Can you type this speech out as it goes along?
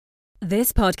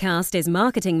This podcast is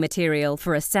marketing material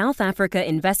for a South Africa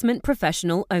investment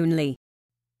professional only.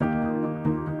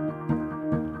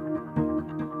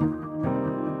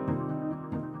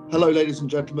 Hello, ladies and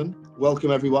gentlemen.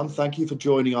 Welcome, everyone. Thank you for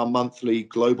joining our monthly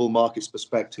Global Markets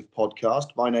Perspective podcast.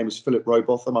 My name is Philip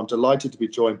Robotham. I'm delighted to be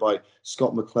joined by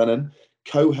Scott Maclennan,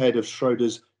 co-head of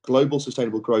Schroders Global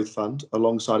Sustainable Growth Fund,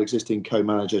 alongside existing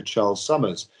co-manager Charles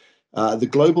Summers. The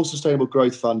Global Sustainable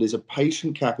Growth Fund is a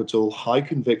patient capital, high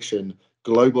conviction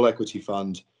global equity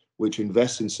fund which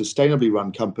invests in sustainably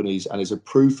run companies and is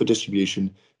approved for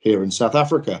distribution here in South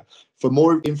Africa. For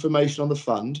more information on the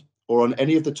fund or on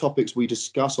any of the topics we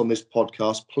discuss on this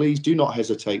podcast, please do not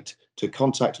hesitate to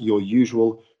contact your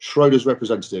usual Schroders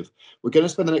representative. We're going to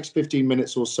spend the next 15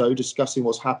 minutes or so discussing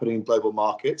what's happening in global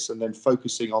markets and then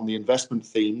focusing on the investment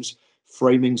themes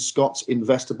framing Scott's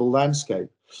investable landscape.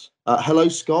 Hello,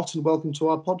 Scott, and welcome to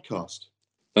our podcast.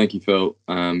 Thank you, Phil.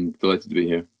 I'm delighted to be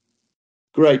here.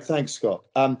 Great, thanks, Scott.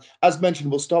 As mentioned,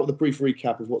 we'll start with a brief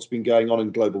recap of what's been going on in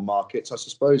global markets. I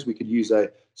suppose we could use a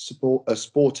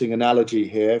sporting analogy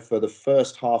here for the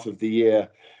first half of the year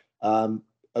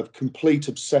of complete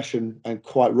obsession, and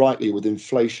quite rightly, with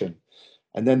inflation.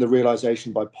 And then the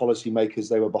realization by policymakers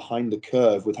they were behind the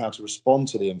curve with how to respond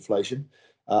to the inflation.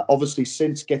 Obviously,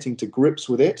 since getting to grips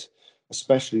with it,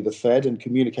 especially the Fed, and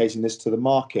communicating this to the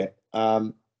market,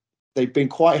 they've been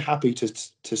quite happy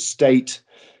to state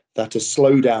that a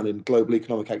slowdown in global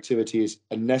economic activity is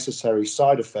a necessary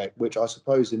side effect, which I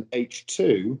suppose in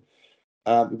H2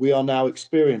 we are now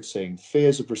experiencing.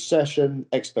 Fears of recession,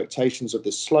 expectations of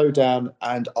this slowdown,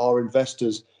 and our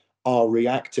investors are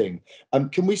reacting.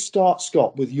 Can we start,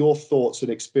 Scott, with your thoughts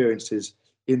and experiences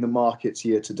in the markets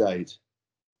year to date?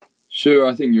 Sure,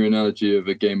 I think your analogy of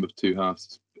a game of two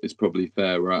halves is probably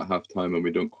fair. We're at halftime and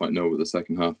we don't quite know what the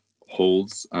second half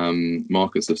holds.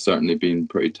 Markets have certainly been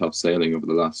pretty tough sailing over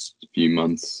the last few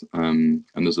months, and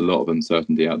there's a lot of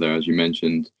uncertainty out there. As you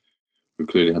mentioned, we've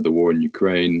clearly had the war in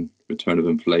Ukraine, return of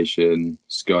inflation,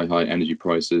 sky-high energy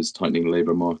prices, tightening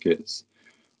labour markets,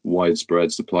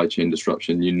 widespread supply chain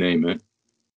disruption, you name it.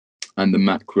 And the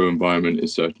macro environment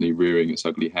is certainly rearing its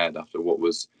ugly head after what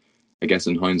was, I guess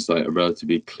in hindsight, a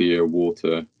relatively clear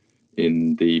water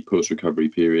in the post-recovery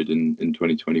period in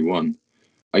 2021.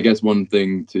 I guess one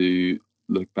thing to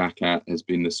look back at has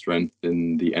been the strength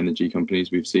in the energy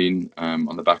companies we've seen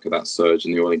on the back of that surge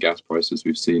in the oil and gas prices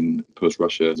we've seen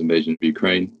post-Russia's invasion of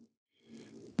Ukraine.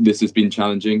 This has been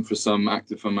challenging for some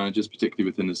active fund managers, particularly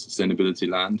within the sustainability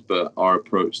land, but our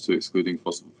approach to excluding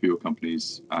fossil fuel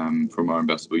companies from our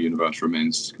investable universe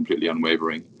remains completely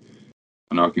unwavering.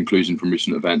 And our conclusion from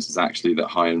recent events is actually that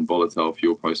high and volatile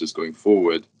fuel prices going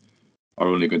forward are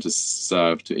only going to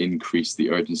serve to increase the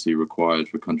urgency required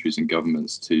for countries and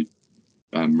governments to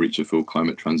reach a full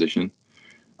climate transition,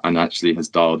 and actually has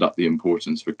dialed up the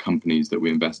importance for companies that we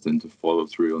invest in to follow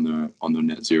through on their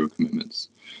net zero commitments.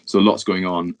 So lots going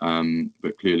on,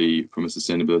 but clearly from a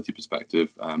sustainability perspective,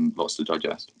 lots to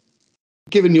digest.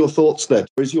 Given your thoughts there,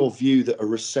 is your view that a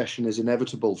recession is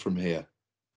inevitable from here?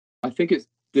 I think it's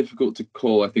difficult to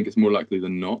call. I think it's more likely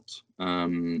than not.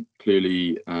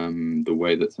 Clearly, the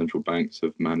way that central banks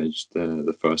have managed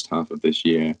the first half of this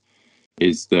year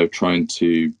is they're trying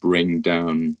to bring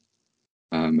down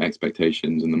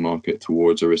expectations in the market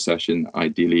towards a recession,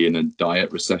 ideally in a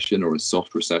diet recession or a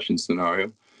soft recession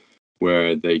scenario,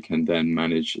 where they can then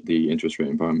manage the interest rate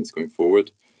environments going forward.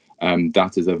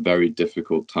 That is a very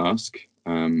difficult task.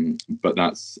 But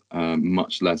that's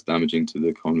much less damaging to the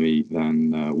economy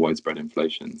than widespread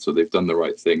inflation. So they've done the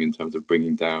right thing in terms of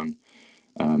bringing down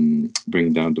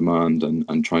demand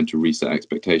and trying to reset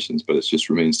expectations. But it just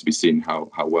remains to be seen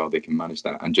how well they can manage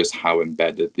that, and just how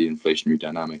embedded the inflationary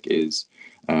dynamic is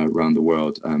around the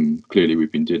world. Clearly,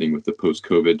 we've been dealing with the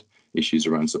post-COVID issues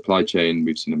around supply chain.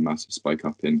 We've seen a massive spike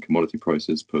up in commodity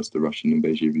prices post the Russian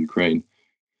invasion of Ukraine.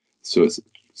 So it's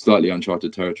slightly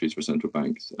uncharted territories for central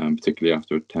banks, particularly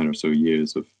after 10 or so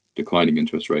years of declining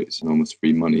interest rates and almost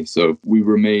free money. So we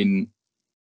remain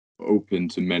open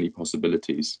to many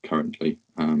possibilities currently,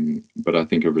 but I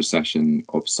think a recession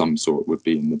of some sort would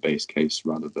be in the base case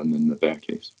rather than in the bear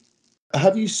case.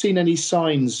 Have you seen any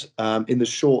signs in the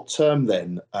short term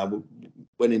then,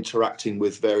 when interacting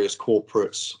with various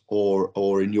corporates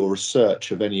or in your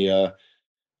research, of any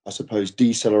I suppose,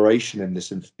 deceleration in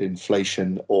this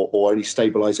inflation or any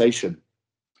stabilization?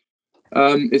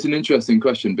 It's an interesting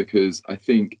question, because I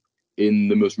think in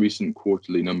the most recent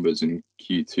quarterly numbers in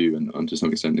Q2 and to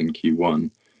some extent in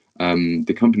Q1,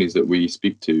 the companies that we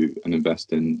speak to and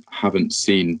invest in haven't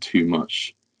seen too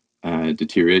much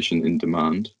deterioration in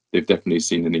demand. They've definitely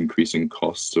seen an increase in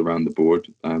costs around the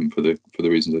board for the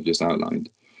reasons I've just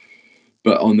outlined.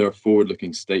 But on their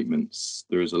forward-looking statements,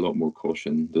 there is a lot more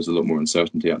caution. There's a lot more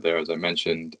uncertainty out there, as I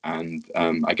mentioned. And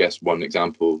I guess one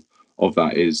example of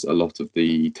that is a lot of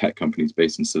the tech companies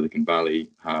based in Silicon Valley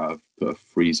have put a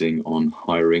freezing on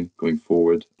hiring going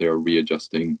forward. They are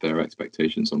readjusting their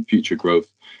expectations on future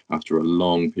growth after a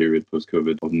long period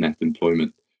post-COVID of net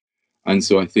employment. And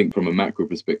so I think from a macro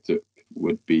perspective,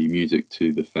 would be music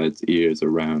to the Fed's ears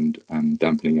around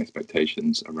dampening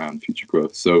expectations around future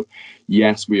growth. So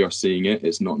yes, we are seeing it.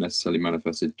 It's not necessarily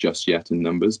manifested just yet in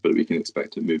numbers, but we can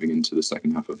expect it moving into the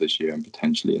second half of this year and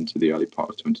potentially into the early part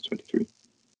of 2023.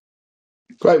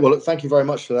 Great. Well, look, thank you very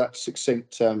much for that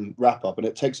succinct wrap up. And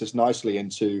it takes us nicely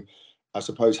into, I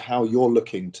suppose, how you're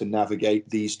looking to navigate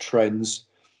these trends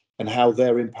and how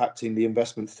they're impacting the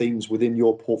investment themes within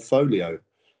your portfolio.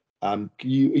 Are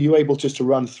you able just to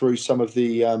run through some of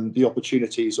the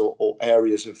opportunities or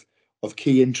areas of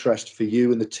key interest for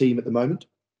you and the team at the moment?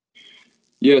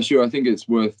 Yeah, sure. I think it's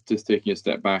worth just taking a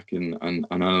step back and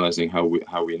analysing how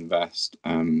we invest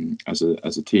as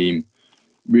a team,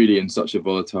 really in such a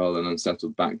volatile and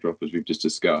unsettled backdrop as we've just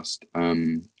discussed.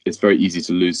 It's very easy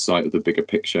to lose sight of the bigger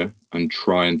picture and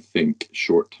try and think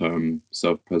short-term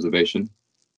self-preservation.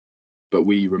 But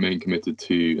we remain committed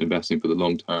to investing for the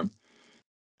long term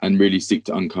and really seek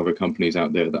to uncover companies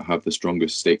out there that have the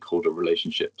strongest stakeholder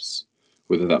relationships,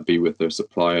 whether that be with their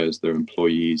suppliers, their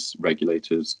employees,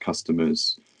 regulators,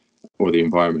 customers, or the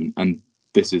environment. And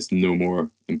this is no more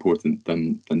important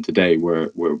than today, where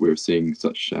we're seeing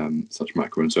such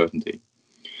macro uncertainty.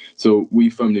 So we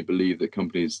firmly believe that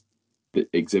companies that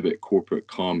exhibit corporate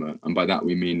karma, and by that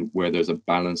we mean where there's a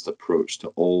balanced approach to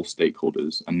all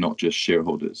stakeholders and not just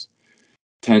shareholders,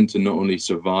 tend to not only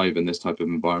survive in this type of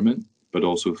environment, but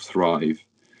also thrive.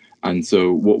 And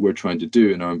so what we're trying to do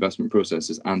in our investment process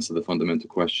is answer the fundamental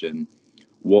question,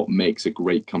 what makes a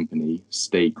great company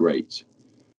stay great?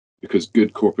 Because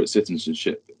good corporate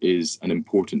citizenship is an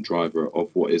important driver of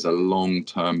what is a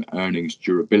long-term earnings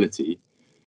durability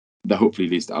that hopefully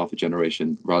leads to alpha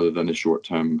generation rather than a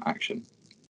short-term action.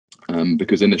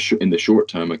 Because in the short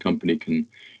term, a company can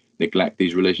neglect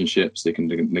these relationships, they can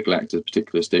neglect a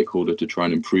particular stakeholder to try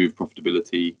and improve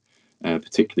profitability,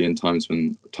 particularly in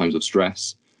times of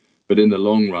stress. But in the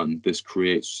long run, this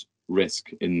creates risk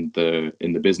in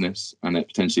the business, and it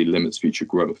potentially limits future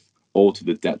growth, all to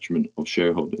the detriment of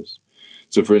shareholders.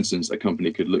 So for instance, a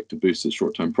company could look to boost its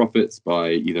short-term profits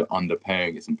by either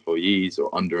underpaying its employees or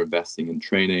underinvesting in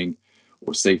training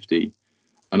or safety.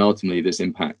 And ultimately, this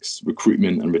impacts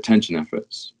recruitment and retention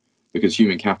efforts, because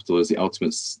human capital is the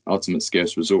ultimate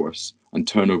scarce resource, and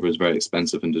turnover is very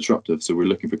expensive and disruptive. So we're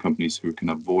looking for companies who can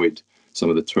avoid some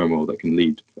of the turmoil that can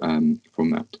lead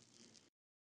from that.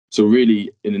 So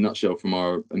really, in a nutshell, from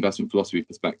our investment philosophy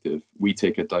perspective, we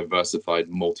take a diversified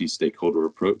multi-stakeholder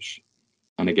approach.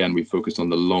 And again, we focus on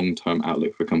the long-term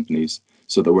outlook for companies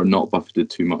so that we're not buffeted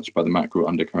too much by the macro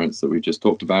undercurrents that we've just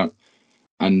talked about.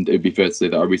 And it'd be fair to say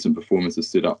that our recent performance has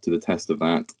stood up to the test of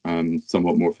that,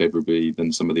 somewhat more favourably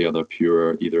than some of the other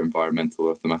pure either environmental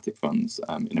or thematic funds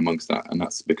in amongst that. And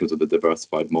that's because of the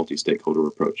diversified multi-stakeholder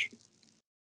approach.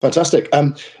 Fantastic.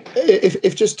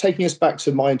 If just taking us back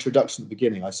to my introduction at the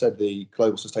beginning, I said the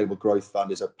Global Sustainable Growth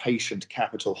Fund is a patient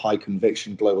capital, high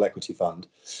conviction global equity fund,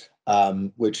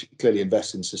 which clearly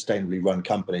invests in sustainably run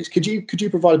companies. Could you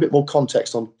provide a bit more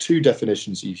context on two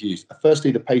definitions you've used?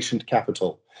 Firstly, the patient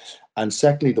capital, and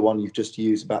secondly, the one you've just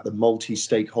used about the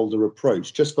multi-stakeholder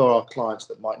approach, just for our clients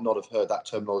that might not have heard that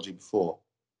terminology before.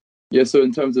 Yeah, so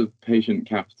in terms of patient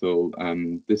capital,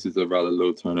 this is a rather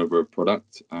low turnover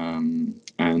product, and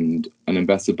an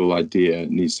investable idea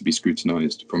needs to be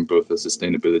scrutinized from both a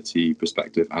sustainability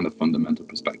perspective and a fundamental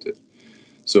perspective.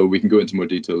 So we can go into more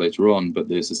detail later on, but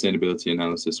the sustainability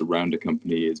analysis around a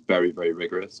company is very, very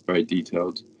rigorous, very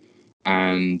detailed,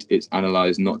 and it's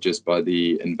analysed not just by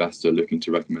the investor looking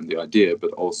to recommend the idea,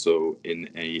 but also in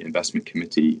an investment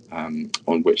committee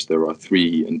on which there are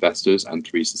 3 investors and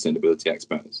 3 sustainability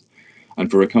experts. And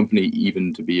for a company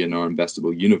even to be in our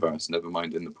investable universe, never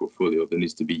mind in the portfolio, there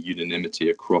needs to be unanimity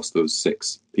across those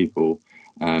 6 people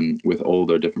with all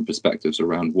their different perspectives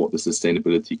around what the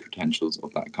sustainability credentials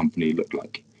of that company look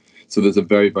like. So there's a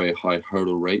very, very high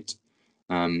hurdle rate.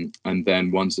 And then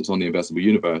once it's on the investable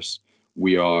universe,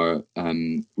 we are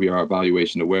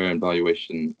valuation aware and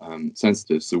valuation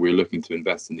sensitive. So we're looking to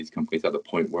invest in these companies at the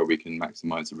point where we can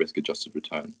maximize the risk adjusted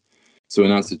return. So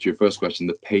in answer to your first question,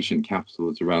 the patient capital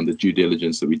is around the due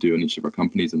diligence that we do in each of our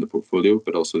companies in the portfolio,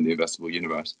 but also in the investable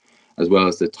universe, as well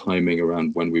as the timing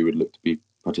around when we would look to be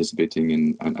participating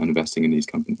in and investing in these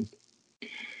companies.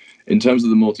 In terms of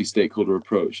the multi-stakeholder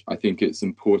approach, I think it's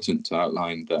important to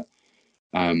outline that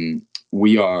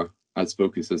we are as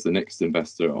focused as the next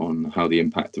investor on how the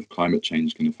impact of climate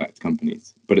change can affect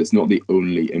companies. But it's not the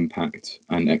only impact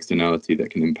and externality that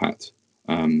can impact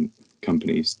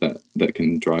companies that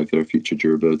can drive their future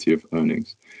durability of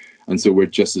earnings. And so we're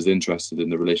just as interested in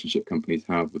the relationship companies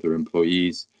have with their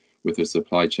employees, with their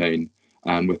supply chain,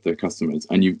 and with their customers.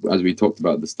 And as we talked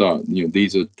about at the start,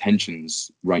 these are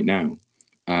tensions right now.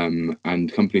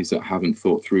 And companies that haven't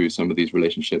thought through some of these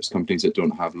relationships, companies that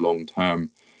don't have long-term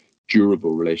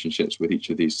durable relationships with each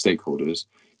of these stakeholders,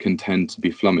 can tend to be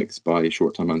flummoxed by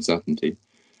short-term uncertainty.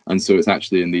 And so it's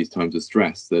actually in these times of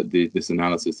stress that this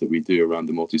analysis that we do around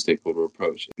the multi-stakeholder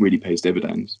approach really pays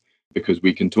dividends, because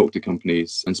we can talk to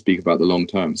companies and speak about the long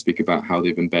term, speak about how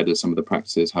they've embedded some of the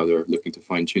practices, how they're looking to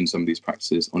fine tune some of these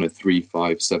practices on a 3,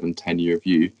 5, 7, 10-year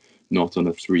view, not on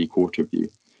a 3-quarter view.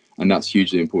 And that's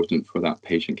hugely important for that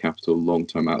patient capital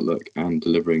long-term outlook and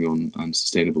delivering on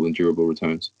sustainable and durable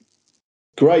returns.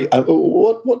 Great.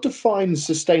 What defines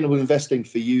sustainable investing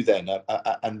for you then,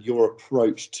 and your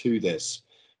approach to this?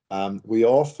 We are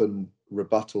often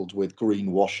rebutted with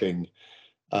greenwashing,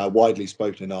 widely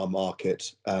spoken in our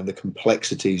market, and the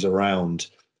complexities around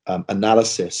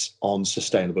analysis on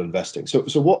sustainable investing.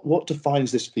 So what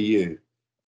defines this for you?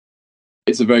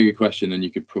 It's a very good question, and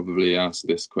you could probably ask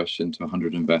this question to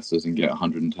 100 investors and get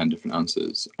 110 different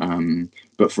answers.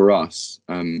 But for us,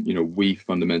 we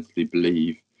fundamentally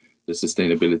believe that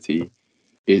sustainability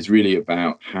is really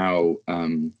about how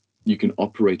you can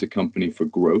operate a company for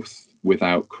growth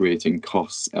without creating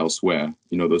costs elsewhere.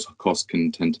 Those costs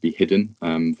can tend to be hidden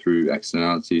through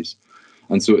externalities.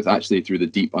 And so it's actually through the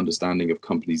deep understanding of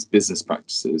companies' business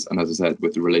practices, and as I said,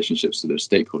 with the relationships to their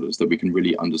stakeholders, that we can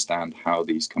really understand how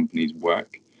these companies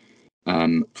work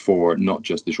for not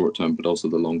just the short term, but also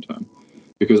the long term.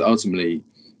 Because ultimately,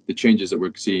 the changes that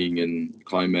we're seeing in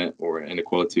climate or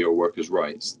inequality or workers'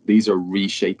 rights, these are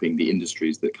reshaping the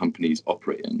industries that companies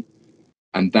operate in.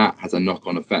 And that has a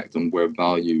knock-on effect on where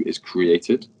value is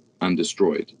created and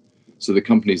destroyed. So the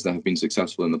companies that have been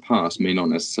successful in the past may not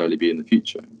necessarily be in the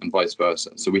future, and vice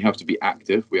versa. So we have to be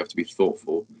active, we have to be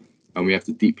thoughtful, and we have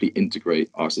to deeply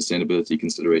integrate our sustainability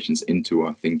considerations into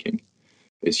our thinking.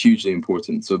 It's hugely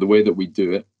important. So the way that we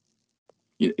do it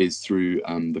is through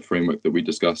the framework that we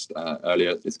discussed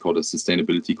earlier. It's called a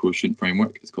sustainability quotient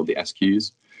framework. It's called the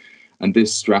SQs. And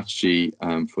this strategy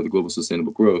for the global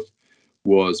sustainable growth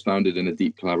was founded in a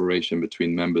deep collaboration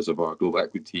between members of our global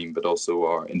equity team, but also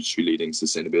our industry-leading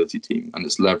sustainability team. And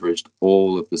it's leveraged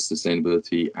all of the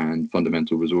sustainability and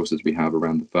fundamental resources we have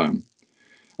around the firm.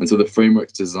 And so the framework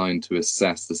is designed to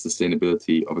assess the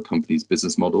sustainability of a company's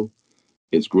business model,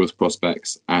 its growth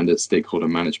prospects, and its stakeholder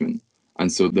management.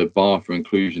 And so the bar for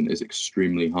inclusion is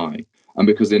extremely high. And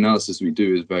because the analysis we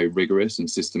do is very rigorous and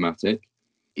systematic,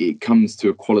 it comes to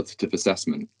a qualitative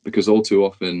assessment, because all too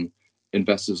often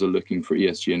investors are looking for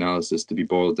ESG analysis to be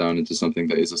boiled down into something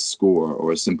that is a score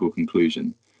or a simple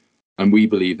conclusion. And we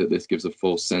believe that this gives a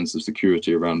false sense of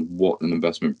security around what an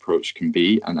investment approach can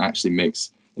be, and actually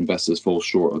makes investors fall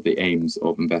short of the aims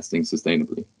of investing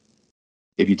sustainably.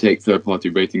 If you take third-party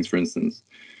ratings, for instance,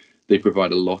 they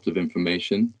provide a lot of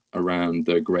information around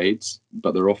their grades,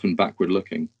 but they're often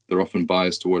backward-looking. They're often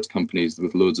biased towards companies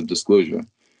with loads of disclosure,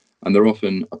 and they're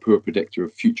often a poor predictor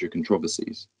of future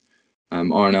controversies.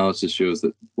 Our analysis shows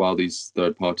that while these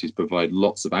third parties provide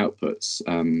lots of outputs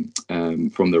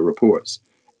from their reports,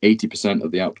 80%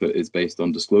 of the output is based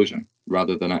on disclosure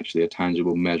rather than actually a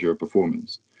tangible measure of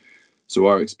performance. So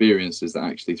our experience is that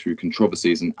actually through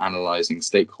controversies and analysing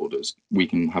stakeholders, we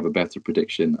can have a better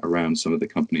prediction around some of the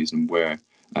companies and where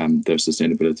their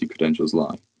sustainability credentials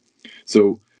lie.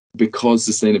 So because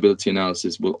sustainability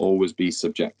analysis will always be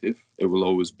subjective, it will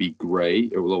always be grey,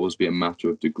 it will always be a matter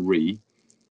of degree,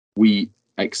 we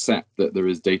accept that there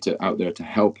is data out there to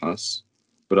help us,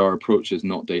 but our approach is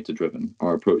not data-driven.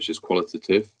 Our approach is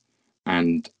qualitative,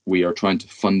 and we are trying to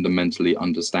fundamentally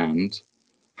understand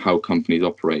how companies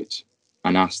operate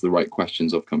and ask the right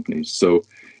questions of companies. So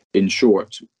in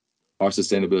short, our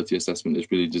sustainability assessment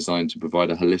is really designed to provide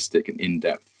a holistic and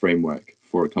in-depth framework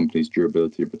for a company's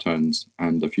durability of returns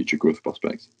and their future growth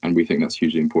prospects. And we think that's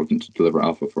hugely important to deliver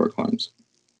alpha for our clients.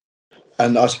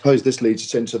 And I suppose this leads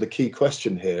us into the key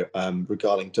question here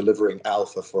regarding delivering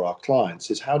alpha for our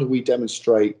clients, is how do we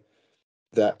demonstrate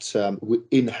that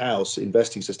in-house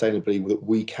investing sustainably, that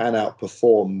we can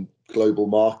outperform global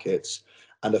markets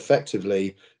and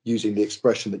effectively, using the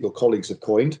expression that your colleagues have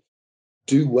coined,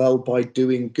 do well by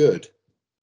doing good?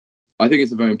 I think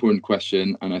it's a very important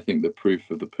question, and I think the proof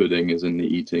of the pudding is in the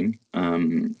eating.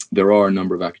 There are a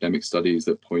number of academic studies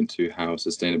that point to how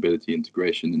sustainability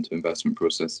integration into investment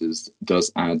processes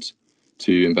does add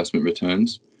to investment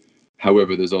returns.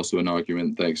 However, there's also an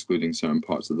argument that excluding certain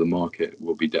parts of the market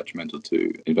will be detrimental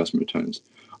to investment returns.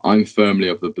 I'm firmly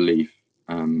of the belief,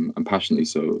 and passionately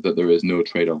so, that there is no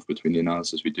trade-off between the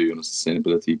analysis we do on a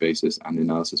sustainability basis and the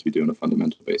analysis we do on a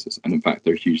fundamental basis. And in fact,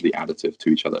 they're hugely additive to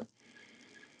each other.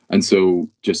 And so,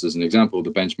 just as an example,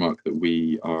 the benchmark that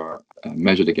we are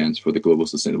measured against for the Global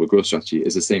Sustainable Growth Strategy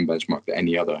is the same benchmark that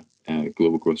any other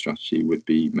global growth strategy would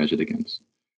be measured against.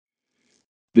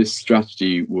 This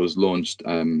strategy was launched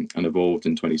and evolved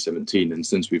in 2017. And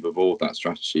since we've evolved that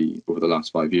strategy over the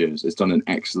last 5 years, it's done an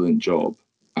excellent job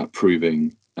at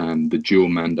proving the dual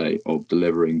mandate of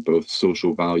delivering both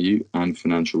social value and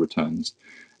financial returns.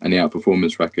 And the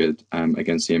outperformance record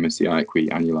against the MSCI equity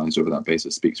annualized over that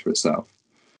basis speaks for itself.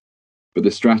 But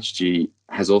the strategy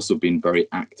has also been very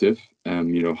active,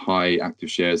 high active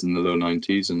shares in the low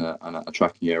 90s and a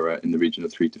tracking error in the region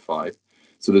of 3 to 5.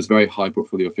 So there's very high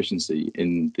portfolio efficiency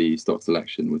in the stock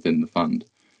selection within the fund.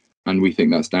 And we think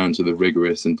that's down to the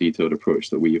rigorous and detailed approach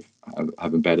that we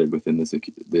have embedded within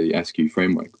the SQ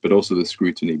framework, but also the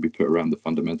scrutiny we put around the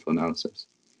fundamental analysis.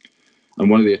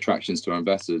 And one of the attractions to our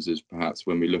investors is perhaps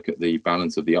when we look at the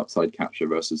balance of the upside capture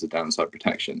versus the downside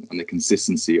protection and the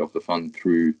consistency of the fund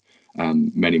through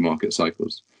many market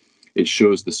cycles. It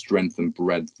shows the strength and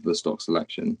breadth of the stock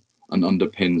selection and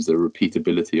underpins the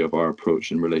repeatability of our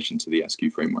approach in relation to the SQ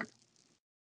framework.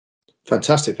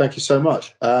 Fantastic. Thank you so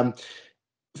much.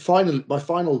 Finally, my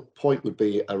final point would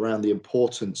be around the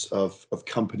importance of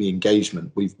company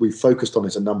engagement. We've focused on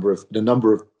it a number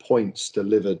of points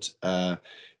delivered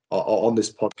on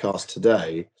this podcast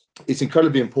today. It's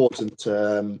incredibly important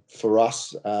for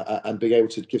us and being able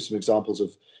to give some examples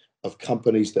of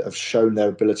companies that have shown their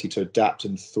ability to adapt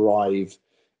and thrive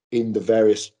in the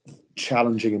various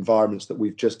challenging environments that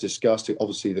we've just discussed.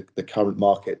 Obviously, the current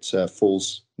market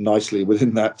falls nicely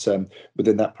within that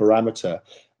parameter.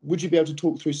 Would you be able to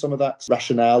talk through some of that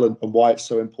rationale and why it's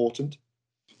so important?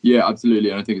 Yeah,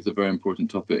 absolutely. And I think it's a very important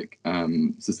topic.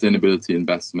 Sustainability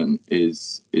investment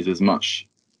is as much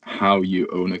how you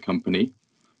own a company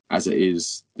as it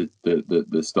is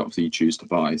the stocks that you choose to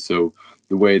buy. So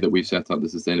the way that we've set up the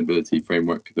sustainability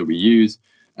framework that we use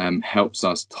helps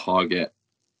us target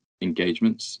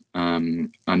engagements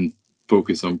and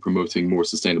focus on promoting more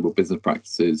sustainable business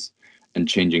practices and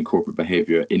changing corporate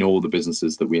behavior in all the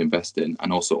businesses that we invest in,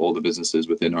 and also all the businesses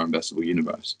within our investable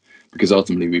universe. Because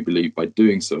ultimately we believe by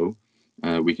doing so,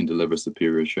 we can deliver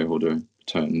superior shareholder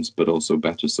returns, but also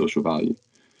better social value.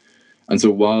 And so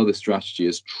while the strategy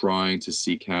is trying to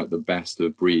seek out the best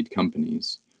of breed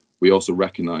companies, we also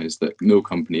recognize that no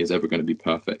company is ever going to be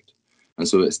perfect. And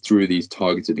so it's through these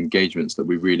targeted engagements that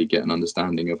we really get an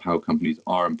understanding of how companies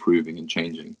are improving and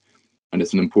changing. And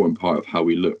it's an important part of how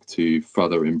we look to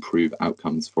further improve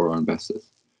outcomes for our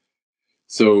investors.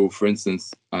 So, for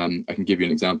instance, I can give you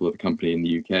an example of a company in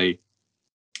the UK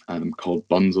called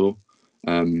Bunzl.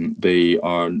 They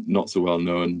are not so well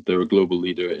known. They're a global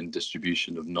leader in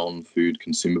distribution of non-food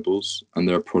consumables, and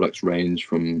their products range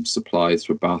from supplies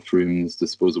for bathrooms,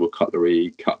 disposable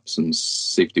cutlery, cups, and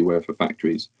safety wear for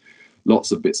factories.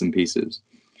 Lots of bits and pieces.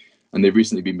 And they've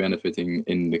recently been benefiting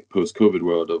in the post-COVID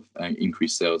world of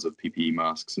increased sales of PPE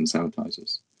masks and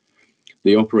sanitizers.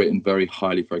 They operate in very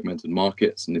highly fragmented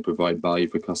markets, and they provide value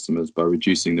for customers by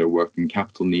reducing their working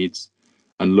capital needs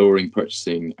and lowering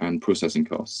purchasing and processing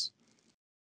costs.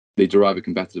 They derive a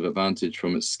competitive advantage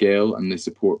from its scale, and they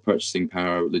support purchasing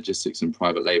power, logistics, and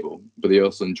private label. But they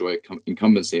also enjoy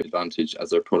incumbency advantage as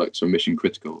their products are mission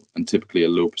critical and typically a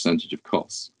low percentage of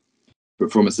costs.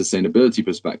 But from a sustainability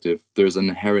perspective, there's an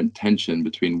inherent tension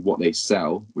between what they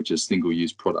sell, which is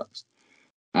single-use products,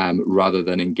 rather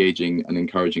than engaging and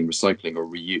encouraging recycling or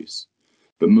reuse.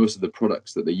 But most of the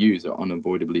products that they use are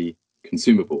unavoidably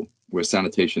consumable, where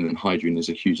sanitation and hygiene is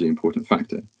a hugely important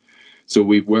factor. So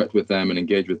we've worked with them and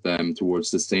engaged with them towards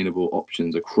sustainable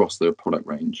options across their product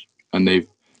range. And they've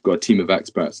got a team of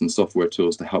experts and software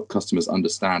tools to help customers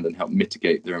understand and help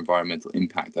mitigate their environmental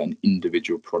impact at an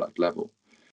individual product level.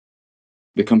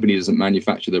 The company doesn't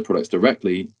manufacture their products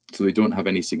directly, so they don't have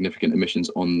any significant emissions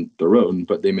on their own,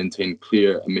 but they maintain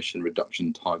clear emission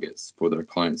reduction targets for their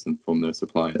clients and from their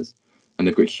suppliers. And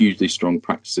they've got hugely strong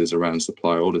practices around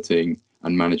supplier auditing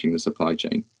and managing the supply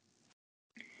chain.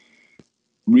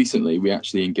 Recently, we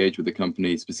actually engaged with the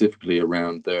company specifically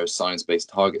around their science-based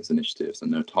targets initiatives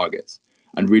and their targets,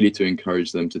 and really to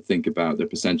encourage them to think about their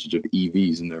percentage of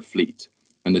EVs in their fleet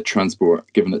and the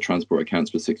transport, given that transport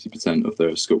accounts for 60% of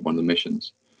their Scope 1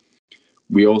 emissions.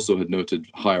 We also had noted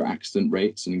higher accident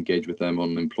rates and engaged with them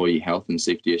on employee health and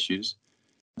safety issues.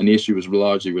 And the issue was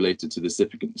largely related to the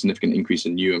significant increase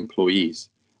in new employees,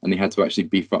 and they had to actually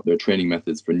beef up their training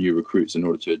methods for new recruits in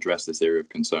order to address this area of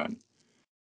concern.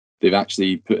 They've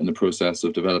actually put in the process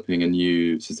of developing a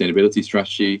new sustainability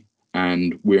strategy,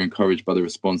 and we're encouraged by the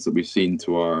response that we've seen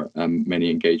to our many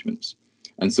engagements.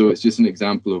 And so it's just an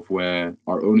example of where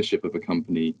our ownership of a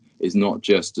company is not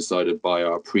just decided by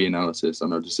our pre-analysis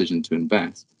and our decision to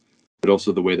invest, but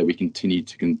also the way that we continue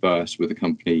to converse with the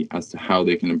company as to how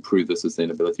they can improve their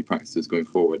sustainability practices going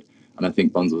forward. And I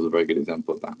think Bunzl is a very good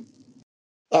example of that.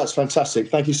 That's fantastic.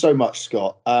 Thank you so much,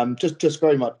 Scott. Just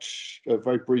very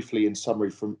briefly in summary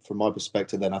from my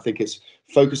perspective then, I think it's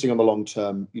focusing on the long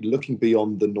term, looking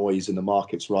beyond the noise in the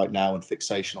markets right now and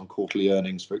fixation on quarterly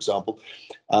earnings, for example,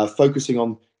 focusing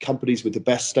on companies with the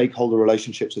best stakeholder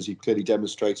relationships, as you've clearly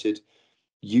demonstrated,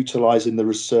 utilising the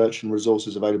research and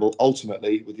resources available,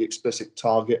 ultimately with the explicit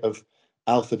target of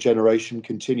alpha generation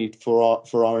continued for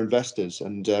our investors,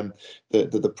 and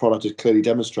the product is clearly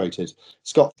demonstrated.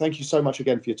 Scott, thank you so much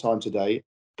again for your time today.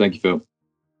 Thank you, Phil.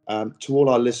 To all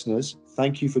our listeners,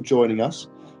 thank you for joining us.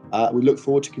 We look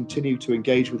forward to continue to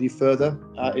engage with you further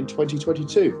in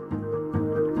 2022.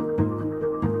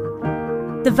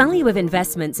 The value of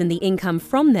investments and the income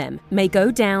from them may go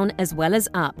down as well as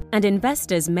up, and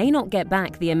investors may not get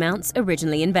back the amounts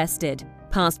originally invested.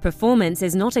 Past performance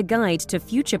is not a guide to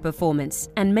future performance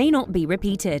and may not be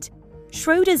repeated.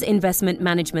 Schroders Investment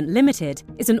Management Limited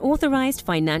is an authorized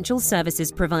financial services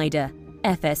provider.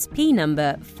 FSP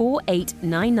number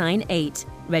 48998,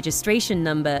 registration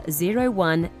number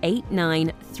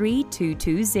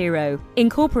 01893220,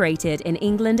 incorporated in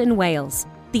England and Wales.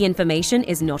 The information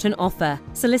is not an offer,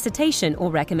 solicitation,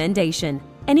 or recommendation.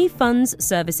 Any funds,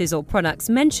 services, or products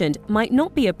mentioned might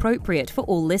not be appropriate for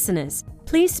all listeners.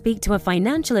 Please speak to a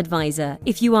financial advisor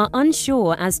if you are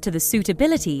unsure as to the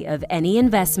suitability of any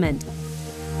investment.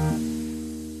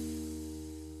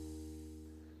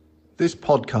 This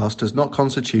podcast does not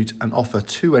constitute an offer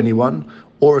to anyone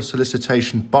or a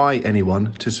solicitation by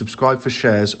anyone to subscribe for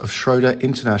shares of Schroder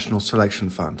International Selection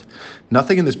Fund.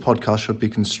 Nothing in this podcast should be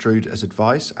construed as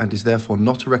advice and is therefore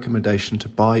not a recommendation to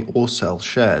buy or sell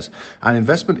shares. An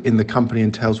investment in the company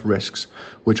entails risks,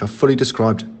 which are fully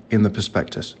described in the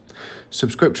prospectus.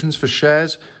 Subscriptions for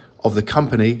shares of the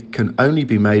company can only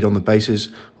be made on the basis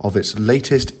of its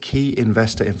latest key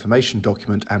investor information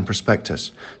document and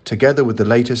prospectus, together with the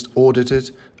latest audited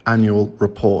annual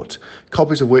report,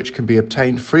 copies of which can be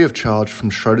obtained free of charge from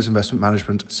Schroders Investment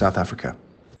Management, South Africa.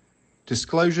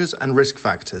 Disclosures and risk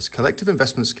factors. Collective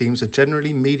investment schemes are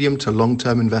generally medium to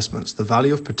long-term investments. The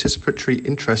value of participatory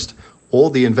interest or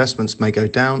the investments may go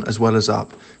down as well as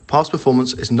up. Past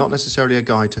performance is not necessarily a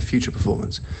guide to future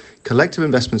performance. Collective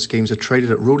investment schemes are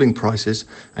traded at ruling prices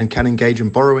and can engage in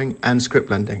borrowing and scrip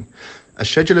lending. A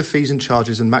schedule of fees and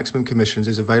charges and maximum commissions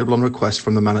is available on request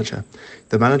from the manager.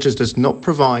 The manager does not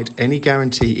provide any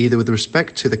guarantee either with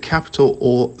respect to the capital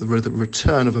or the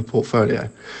return of a portfolio.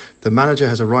 The manager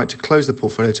has a right to close the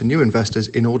portfolio to new investors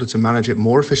in order to manage it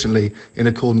more efficiently in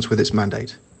accordance with its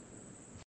mandate.